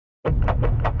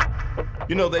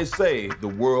You know, they say the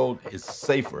world is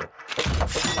safer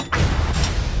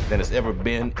than it's ever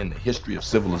been in the history of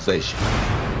civilization.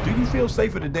 Do you feel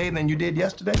safer today than you did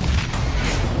yesterday?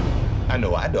 I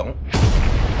know I don't.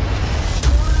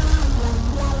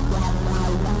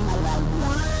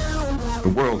 The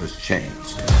world has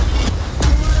changed.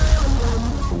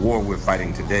 The war we're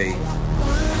fighting today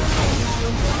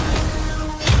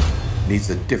needs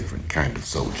a different kind of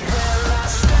soldier.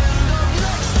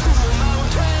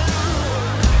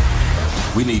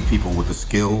 We need people with the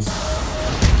skills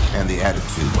and the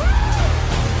attitude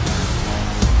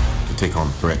to take on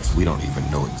threats we don't even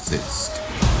know exist.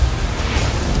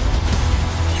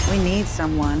 We need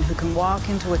someone who can walk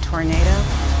into a tornado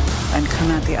and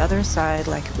come out the other side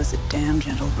like it was a damn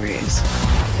gentle breeze.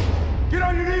 Get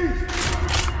on your knees!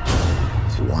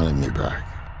 If you wanted me back,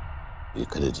 you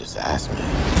could have just asked me.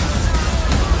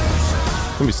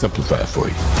 Let me simplify it for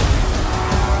you.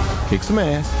 Kick some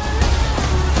ass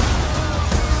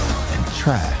and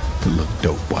try to look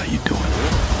dope while you're doing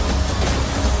it.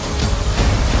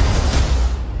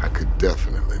 I could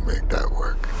definitely make that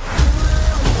work.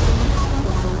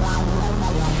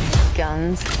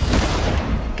 Guns,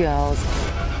 girls,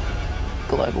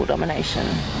 global domination.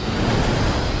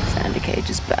 Xander Cage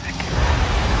is back.